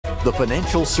the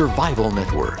Financial Survival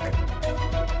Network.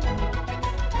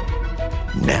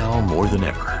 Now more than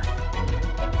ever.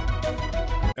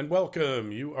 And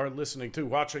welcome. You are listening to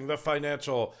Watching the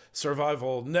Financial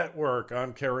Survival Network.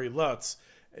 I'm Kerry Lutz.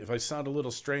 If I sound a little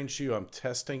strange to you, I'm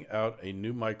testing out a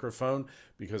new microphone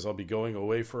because I'll be going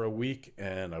away for a week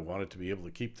and I wanted to be able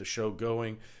to keep the show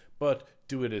going, but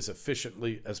do it as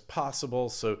efficiently as possible.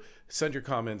 So send your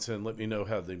comments in. Let me know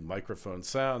how the microphone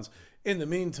sounds. In the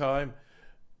meantime,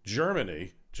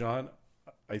 Germany, John,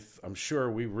 I'm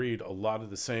sure we read a lot of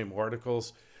the same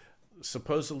articles.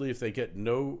 Supposedly, if they get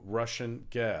no Russian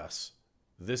gas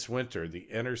this winter, the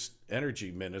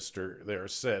energy minister there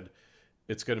said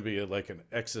it's going to be like an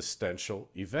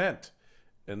existential event.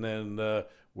 And then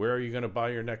where are you going to buy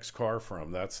your next car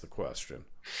from? That's the question.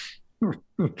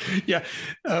 Yeah.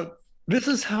 This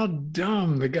is how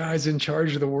dumb the guys in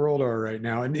charge of the world are right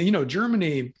now. And, you know,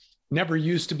 Germany never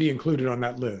used to be included on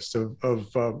that list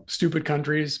of stupid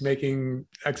countries making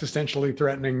existentially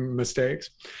threatening mistakes,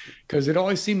 because it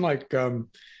always seemed like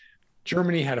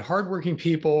Germany had hardworking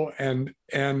people and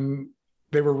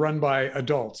they were run by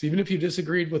adults. Even if you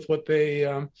disagreed with what they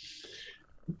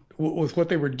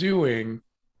were doing,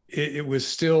 it was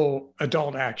still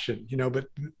adult action, you know. But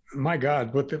my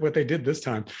God, what they did this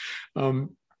time.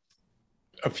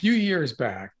 A few years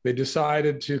back, they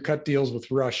decided to cut deals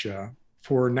with Russia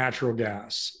for natural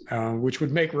gas, which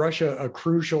would make Russia a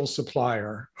crucial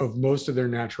supplier of most of their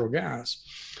natural gas,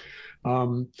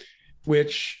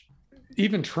 which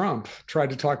even Trump tried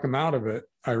to talk them out of it,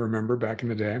 I remember back in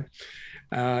the day.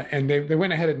 And they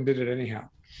went ahead and did it anyhow.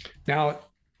 Now,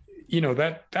 you know,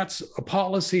 that's a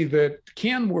policy that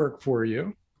can work for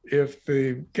you if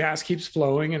the gas keeps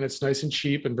flowing and it's nice and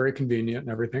cheap and very convenient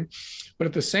and everything. But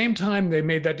at the same time, they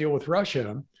made that deal with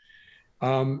Russia.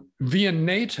 Via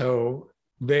NATO,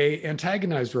 they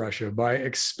antagonized Russia by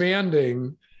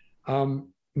expanding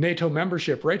NATO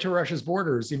membership right to Russia's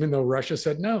borders, even though Russia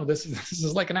said, no, this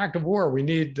is like an act of war. We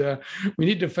need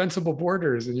defensible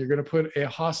borders, and you're going to put a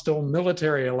hostile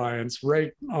military alliance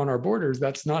right on our borders.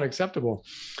 That's not acceptable.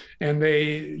 And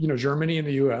they, you know, Germany and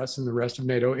the US and the rest of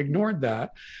NATO ignored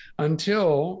that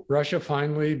until Russia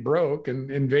finally broke and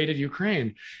invaded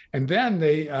Ukraine. And then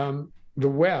they, the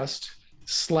West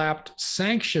slapped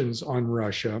sanctions on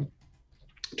Russia,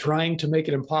 trying to make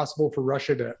it impossible for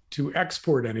Russia to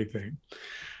export anything.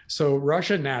 So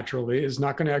Russia naturally is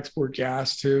not going to export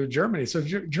gas to Germany. So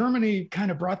Germany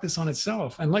kind of brought this on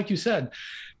itself. And like you said,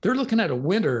 they're looking at a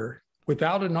winter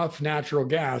without enough natural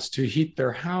gas to heat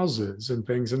their houses and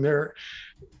things. And they're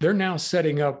now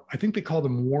setting up, I think they call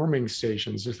them warming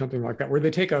stations or something like that, where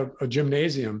they take a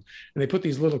gymnasium and they put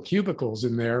these little cubicles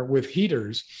in there with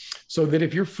heaters, so that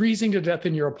if you're freezing to death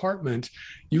in your apartment,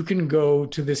 you can go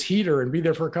to this heater and be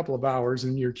there for a couple of hours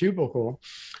in your cubicle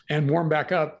and warm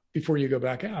back up before you go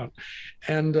back out.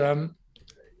 And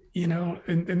you know,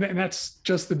 and that's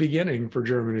just the beginning for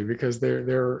Germany, because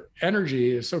their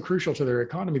energy is so crucial to their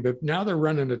economy that now they're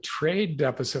running a trade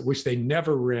deficit, which they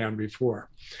never ran before.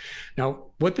 Now,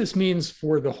 what this means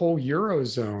for the whole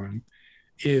Eurozone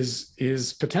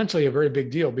is potentially a very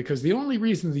big deal, because the only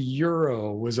reason the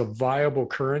euro was a viable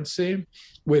currency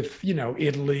with, you know,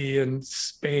 Italy and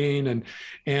Spain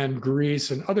and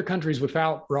Greece and other countries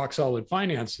without rock solid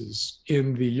finances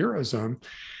in the Eurozone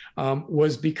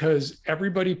was because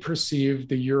everybody perceived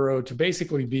the euro to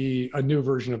basically be a new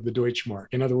version of the Deutschmark.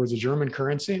 In other words, a German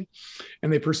currency.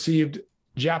 And they perceived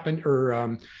Italian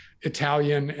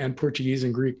and Portuguese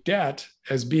and Greek debt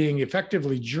as being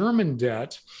effectively German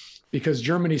debt, because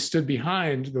Germany stood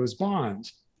behind those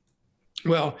bonds.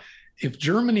 Well, if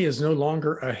Germany is no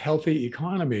longer a healthy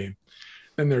economy,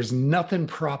 then there's nothing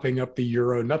propping up the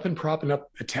euro, nothing propping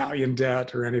up Italian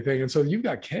debt or anything. And so you've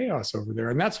got chaos over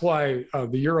there. And that's why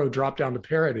the euro dropped down to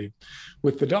parity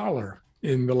with the dollar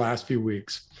in the last few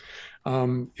weeks.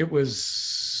 It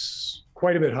was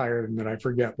quite a bit higher than that. I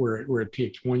forget where it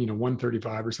peaked,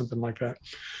 135 or something like that.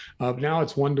 Now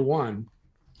it's 1-to-1.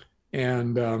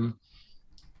 And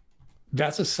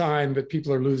that's a sign that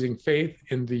people are losing faith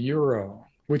in the euro,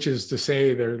 which is to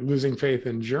say they're losing faith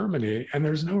in Germany. And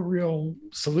there's no real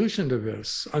solution to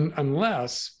this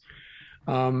unless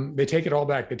they take it all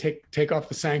back. They take off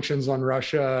the sanctions on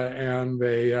Russia, and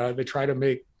they try to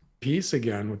make peace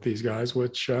again with these guys,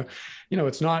 which,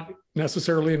 it's not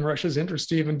necessarily in Russia's interest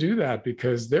to even do that,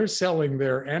 because they're selling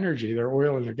their energy, their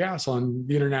oil and their gas on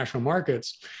the international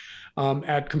markets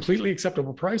at completely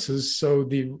acceptable prices. So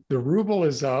the ruble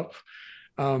is up.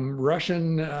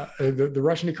 The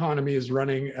Russian economy is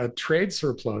running a trade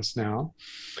surplus now.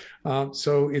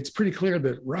 So it's pretty clear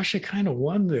that Russia kind of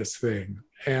won this thing.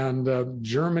 And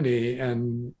Germany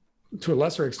and to a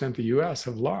lesser extent, the U.S.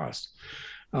 have lost.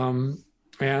 And,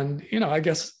 I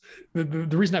guess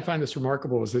the reason I find this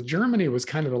remarkable is that Germany was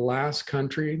kind of the last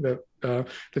country that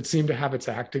seemed to have its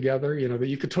act together, that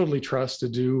you could totally trust to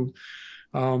do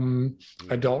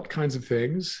adult kinds of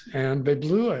things, and they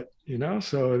blew it,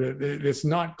 so it's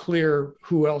not clear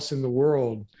who else in the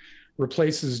world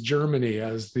replaces Germany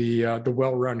as the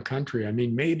well-run country. I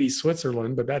mean, maybe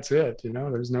Switzerland, but that's it.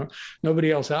 There's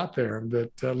nobody else out there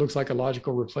that looks like a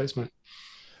logical replacement.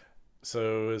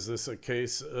 So is this a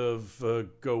case of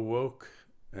go woke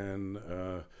and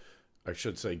I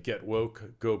should say get woke,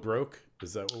 go broke?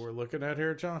 Is that what we're looking at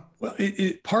here, John? Well,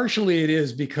 partially it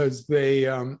is because they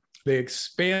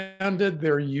expanded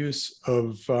their use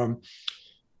of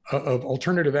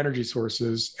alternative energy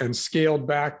sources and scaled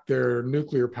back their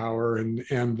nuclear power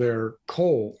and their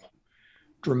coal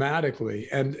dramatically.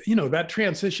 And, that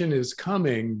transition is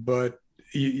coming, but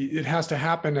it has to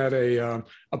happen at a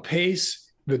pace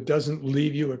that doesn't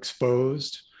leave you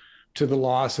exposed to the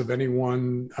loss of any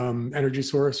one energy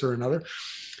source or another.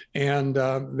 And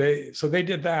they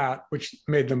did that, which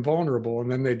made them vulnerable.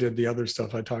 And then they did the other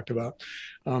stuff I talked about.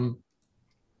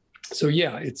 So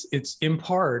yeah, it's in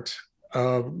part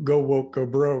go woke, go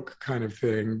broke kind of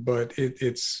thing, but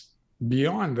it's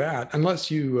beyond that, unless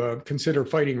you consider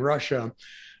fighting Russia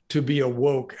to be a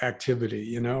woke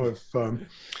activity.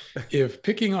 If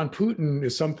picking on Putin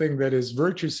is something that is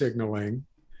virtue signaling,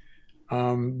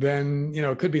 then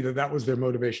it could be that was their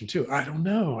motivation too. I don't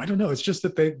know. It's just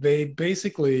that they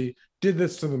basically did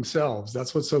this to themselves.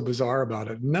 That's what's so bizarre about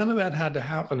it. None of that had to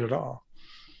happen at all.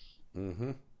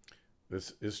 Mm-hmm.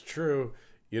 This is true.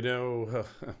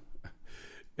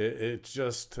 It's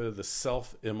just the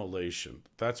self-immolation.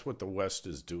 That's what the West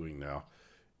is doing now,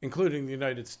 including the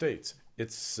United States.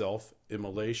 It's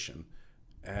self-immolation,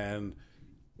 and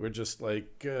we're just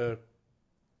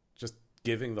just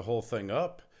giving the whole thing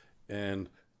up. And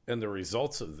the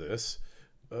results of this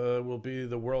will be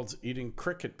the world's eating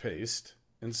cricket paste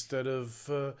instead of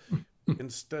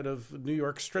New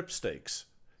York strip steaks.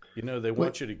 They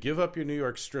want you to give up your New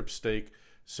York strip steak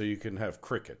so you can have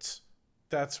crickets.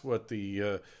 That's what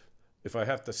if I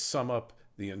have to sum up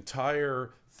the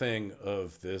entire thing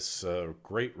of this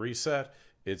great reset,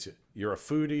 it's you're a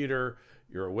food eater,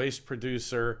 you're a waste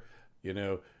producer,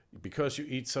 because you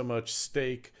eat so much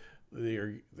steak.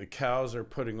 The cows are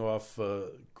putting off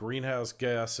greenhouse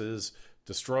gases,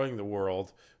 destroying the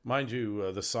world. Mind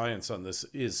you, the science on this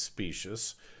is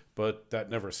specious, but that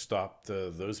never stopped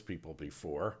those people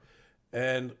before.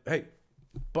 And hey,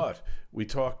 but we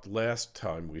talked last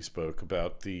time we spoke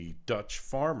about the Dutch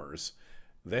farmers.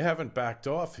 They haven't backed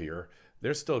off here.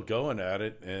 They're still going at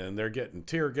it, and they're getting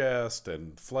tear gassed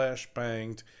and flash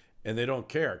banged, and they don't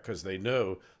care because they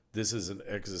know this is an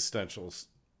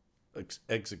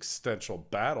existential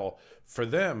battle for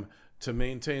them to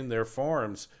maintain their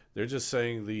farms. They're just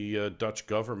saying the Dutch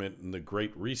government and the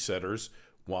great resetters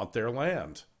want their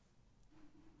land.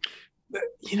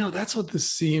 That's what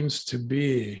this seems to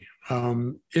be.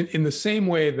 In the same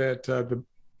way that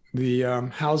the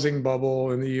housing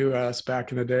bubble in the U.S.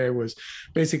 back in the day was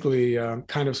basically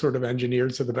kind of sort of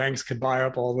engineered so the banks could buy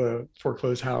up all the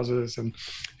foreclosed houses, and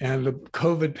the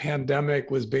COVID pandemic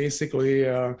was basically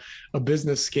a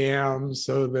business scam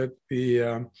so that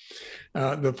the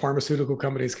pharmaceutical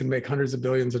companies can make hundreds of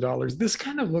billions of dollars. This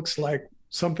kind of looks like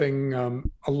something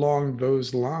along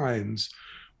those lines,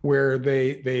 where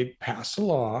they pass a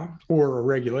law or a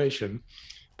regulation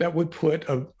that would put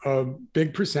a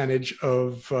big percentage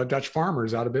of Dutch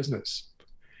farmers out of business.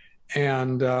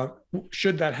 And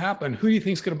should that happen, who do you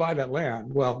think is going to buy that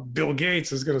land? Well, Bill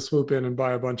Gates is going to swoop in and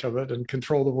buy a bunch of it and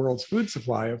control the world's food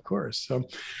supply, of course. So,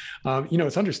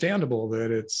 it's understandable that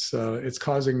it's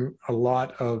causing a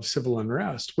lot of civil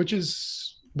unrest, which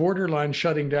is borderline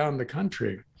shutting down the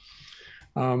country.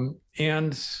 And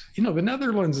the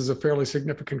Netherlands is a fairly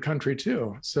significant country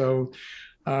too. So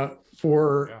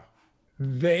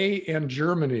they and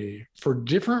Germany, for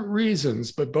different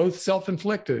reasons, but both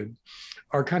self-inflicted,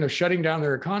 are kind of shutting down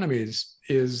their economies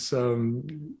is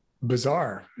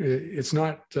bizarre. It's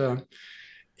not,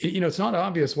 it's not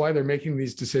obvious why they're making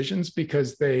these decisions,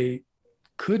 because they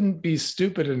couldn't be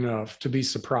stupid enough to be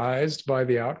surprised by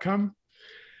the outcome.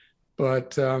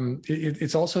 But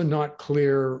it's also not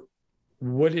clear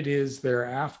what it is they're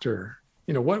after.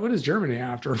 What is Germany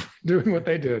after doing what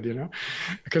they did,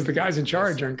 because the guys in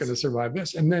charge aren't going to survive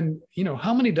this. And then,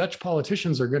 how many Dutch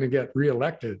politicians are going to get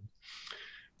reelected?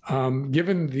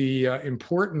 Given the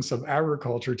importance of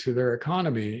agriculture to their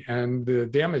economy and the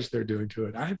damage they're doing to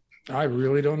it, I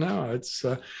really don't know. It's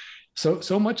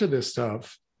so much of this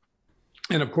stuff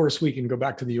And of course, we can go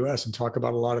back to the US and talk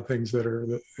about a lot of things that are,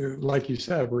 like you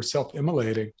said, we're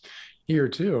self-immolating here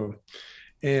too.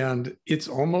 And it's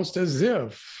almost as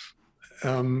if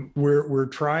we're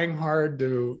trying hard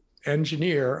to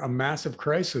engineer a massive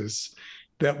crisis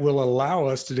that will allow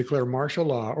us to declare martial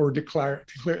law, or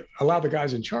allow the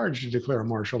guys in charge to declare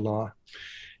martial law,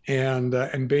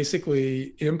 and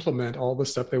basically implement all the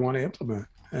stuff they want to implement.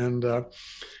 And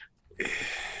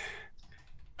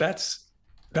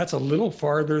that's a little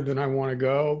farther than I want to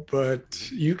go,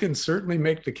 but you can certainly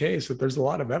make the case that there's a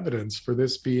lot of evidence for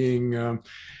this being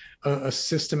a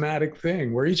systematic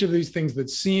thing, where each of these things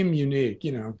that seem unique,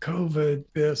 COVID,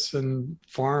 this, and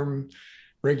farm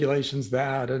regulations,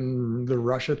 that, and the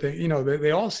Russia thing,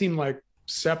 they all seem like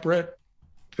separate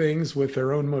things with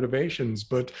their own motivations,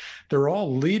 but they're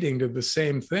all leading to the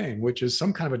same thing, which is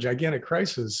some kind of a gigantic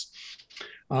crisis,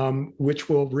 which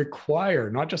will require,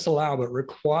 not just allow, but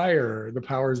require the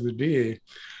powers that be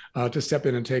to step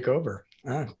in and take over.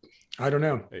 I don't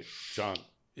know. Hey, John,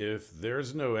 if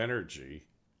there's no energy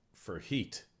for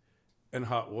heat and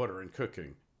hot water and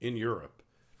cooking in Europe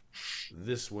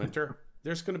this winter,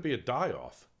 there's going to be a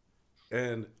die-off,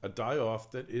 and a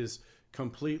die-off that is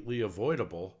completely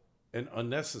avoidable and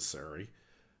unnecessary.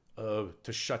 To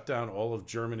shut down all of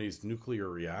Germany's nuclear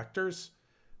reactors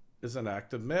is an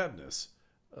act of madness.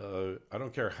 I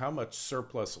don't care how much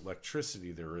surplus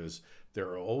electricity there is, there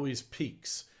are always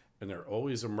peaks and there are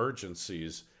always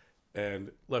emergencies.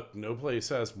 And look, no place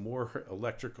has more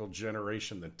electrical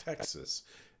generation than Texas.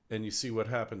 And you see what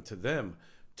happened to them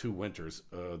 2 winters,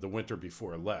 the winter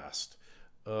before last.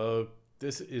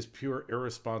 This is pure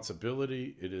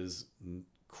irresponsibility. It is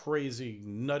crazy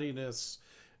nuttiness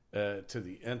to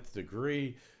the nth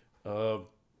degree.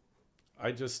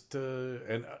 I just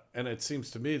and it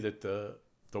seems to me that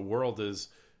the world is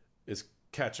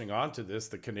catching on to this.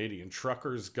 The Canadian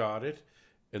truckers got it,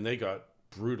 and they got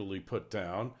brutally put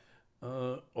down.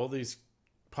 All these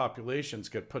populations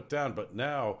get put down, but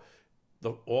now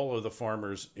all of the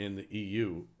farmers in the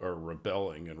EU are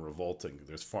rebelling and revolting.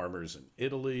 There's farmers in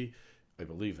Italy, I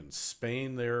believe in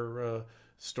Spain they're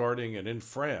starting, and in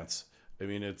France. I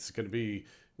mean, it's going to be,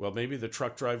 well, maybe the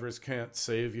truck drivers can't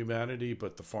save humanity,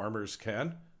 but the farmers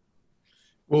can.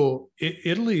 Well,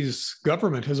 Italy's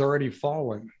government has already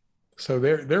fallen, so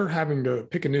they're having to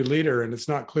pick a new leader, and it's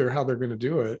not clear how they're going to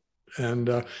do it.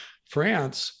 And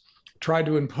France tried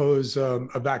to impose a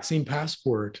vaccine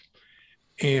passport,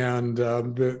 and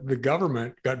the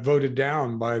government got voted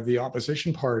down by the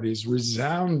opposition parties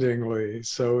resoundingly.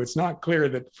 So it's not clear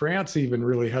that France even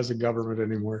really has a government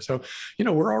anymore. So,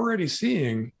 we're already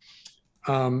seeing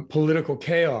political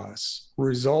chaos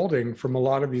resulting from a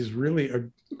lot of these really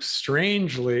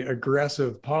strangely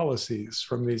aggressive policies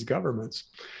from these governments.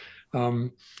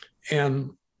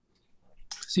 And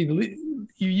see,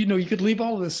 you could leave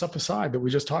all of this stuff aside that we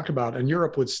just talked about, and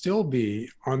Europe would still be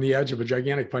on the edge of a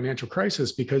gigantic financial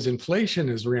crisis because inflation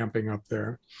is ramping up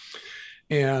there.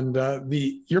 And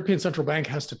the European Central Bank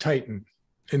has to tighten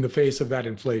in the face of that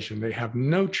inflation. They have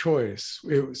no choice,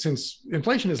 since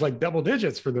inflation is like double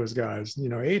digits for those guys,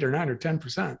 8 or 9 or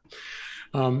 10%.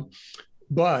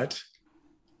 But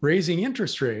raising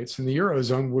interest rates in the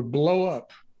Eurozone would blow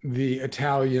up the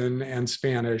Italian and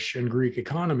Spanish and Greek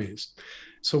economies.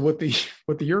 So what the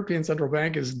European Central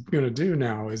Bank is going to do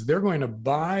now is they're going to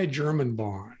buy German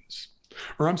bonds,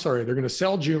 or I'm sorry, they're going to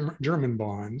sell German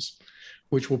bonds,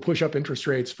 which will push up interest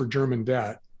rates for German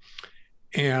debt.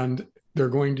 And they're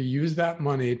going to use that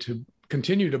money to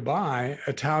continue to buy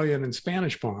Italian and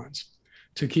Spanish bonds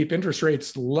to keep interest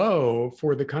rates low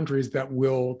for the countries that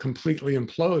will completely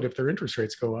implode if their interest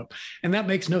rates go up. And that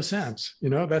makes no sense.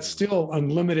 That's still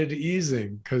unlimited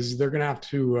easing, because they're going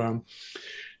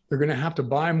to have to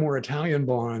buy more Italian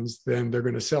bonds than they're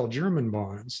going to sell German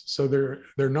bonds. So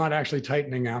they're not actually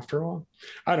tightening after all.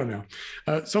 I don't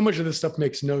know. So much of this stuff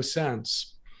makes no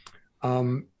sense,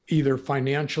 either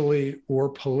financially or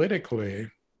politically,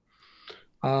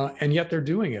 and yet they're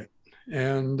doing it.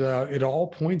 And it all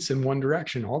points in one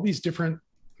direction. All these different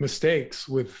mistakes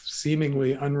with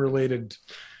seemingly unrelated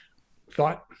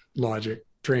thought logic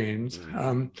trains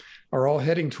are all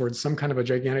heading towards some kind of a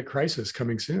gigantic crisis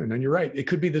coming soon. And you're right, it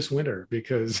could be this winter,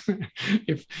 because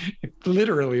if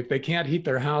they can't heat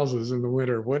their houses in the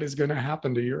winter, what is going to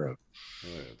happen to Europe?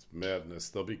 It's madness.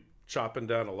 They'll be chopping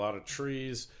down a lot of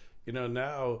trees.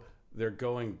 Now they're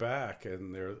going back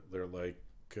and they're like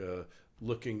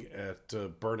looking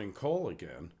at burning coal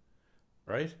again,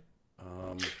 right?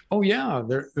 Oh yeah,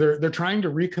 they're trying to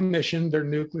recommission their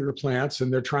nuclear plants,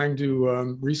 and they're trying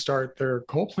to restart their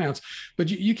coal plants. But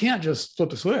you can't just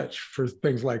flip a switch for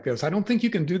things like this. I don't think you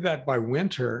can do that by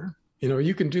winter.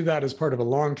 You can do that as part of a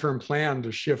long-term plan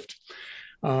to shift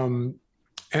um,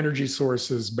 energy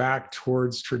sources back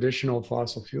towards traditional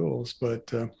fossil fuels,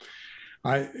 but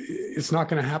it's not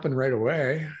going to happen right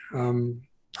away.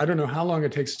 I don't know how long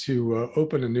it takes to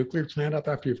open a nuclear plant up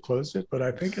after you've closed it, but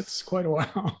I think it's quite a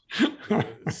while.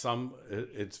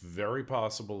 It's very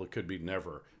possible it could be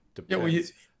never. Yeah,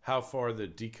 Depends how far the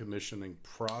decommissioning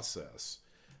process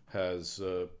has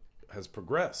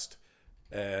progressed,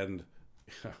 and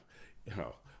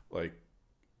like,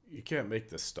 you can't make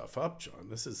this stuff up, John.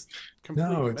 This is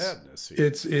complete madness here.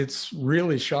 It's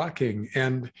really shocking,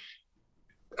 and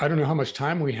I don't know how much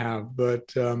time we have,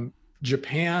 but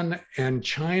Japan and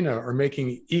China are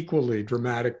making equally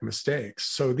dramatic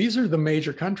mistakes. So these are the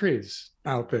major countries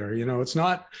out there. It's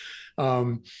not,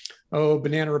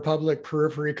 Banana Republic,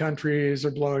 periphery countries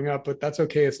are blowing up, but that's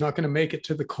okay. It's not going to make it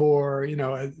to the core.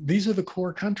 These are the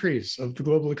core countries of the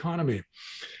global economy,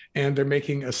 and they're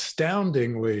making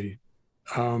astoundingly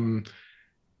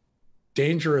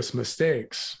dangerous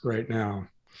mistakes right now.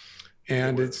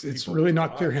 And it's really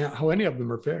not clear how any of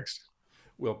them are fixed.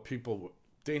 Well,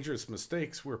 dangerous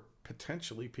mistakes where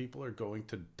potentially people are going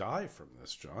to die from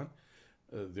this, John.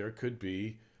 There could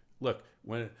be,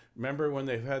 remember when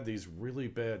they've had these really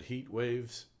bad heat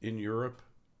waves in Europe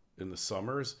in the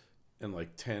summers, and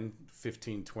like 10,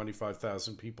 15,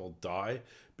 25,000 people die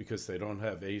because they don't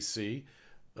have AC,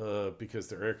 because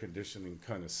their air conditioning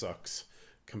kind of sucks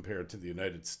compared to the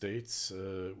United States,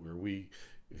 we're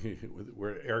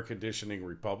air conditioning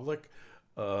republic.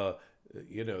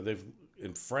 They've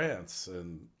in France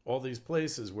and all these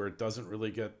places where it doesn't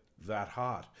really get that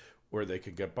hot, where they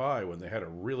could get by. When they had a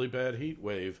really bad heat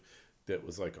wave that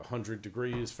was like 100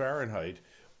 degrees Fahrenheit,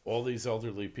 all these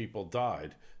elderly people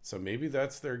died. So maybe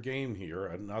that's their game here.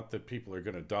 And not that people are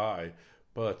going to die,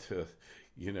 but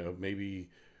maybe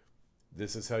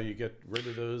this is how you get rid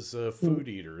of those food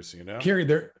eaters. Kerry,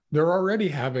 they're already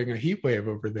having a heat wave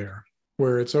over there,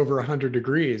 where it's over 100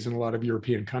 degrees in a lot of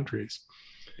European countries.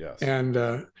 Yes. And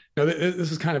now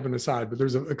this is kind of an aside, but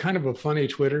there's a kind of a funny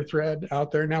Twitter thread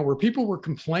out there now where people were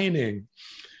complaining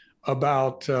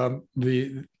about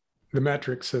the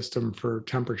metric system for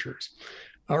temperatures,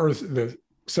 or the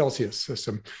Celsius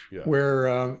system,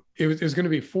 where it was going to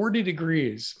be 40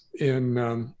 degrees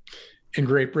in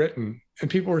Great Britain. And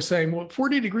people were saying, well,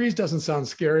 40 degrees doesn't sound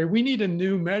scary. We need a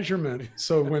new measurement.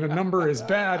 So when a number is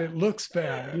bad, it looks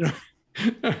bad.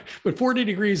 But 40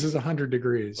 degrees is 100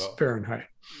 degrees Fahrenheit,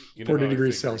 40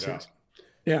 degrees Celsius.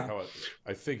 Yeah.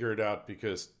 I figured it out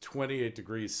because 28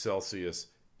 degrees Celsius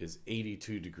is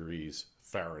 82 degrees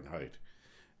Fahrenheit.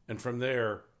 And from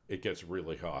there, it gets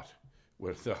really hot.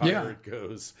 With the higher it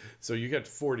goes. So you get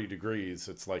 40 degrees,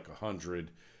 it's like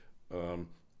 100.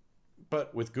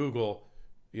 But with Google,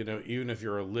 even if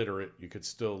you're illiterate, you could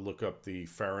still look up the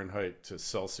Fahrenheit to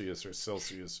Celsius or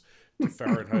Celsius to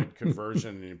Fahrenheit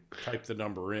conversion, and you type the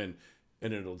number in,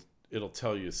 and it'll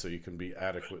tell you, so you can be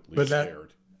adequately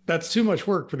scared. That's too much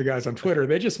work for the guys on Twitter.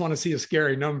 They just want to see a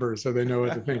scary number so they know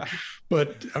what to think.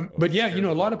 But yeah,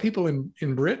 a lot of people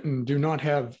in Britain do not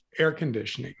have air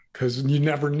conditioning because you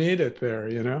never need it there,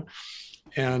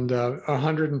 And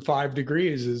 105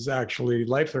 degrees is actually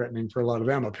life-threatening for a lot of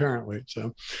them, apparently.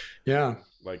 So, yeah.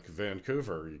 Like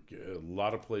Vancouver, a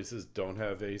lot of places don't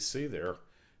have AC there.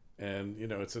 And,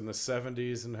 it's in the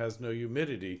 70s and has no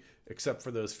humidity, except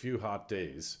for those few hot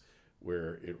days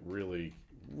where it really,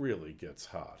 really gets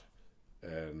hot.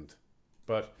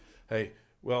 But hey,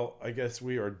 well, I guess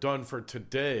we are done for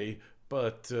today.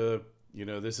 But,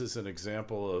 this is an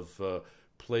example of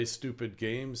play stupid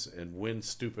games and win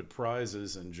stupid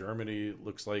prizes. And Germany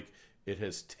looks like it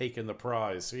has taken the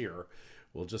prize here.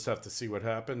 We'll just have to see what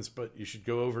happens. But you should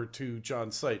go over to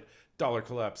John's site,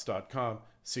 dollarcollapse.com.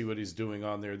 See what he's doing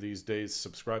on there these days.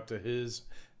 Subscribe to his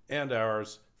and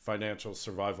ours,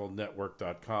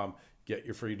 financialsurvivalnetwork.com. Get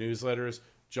your free newsletters.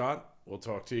 John, we'll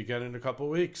talk to you again in a couple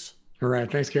of weeks. All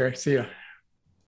right. Thanks, Kerry. See ya.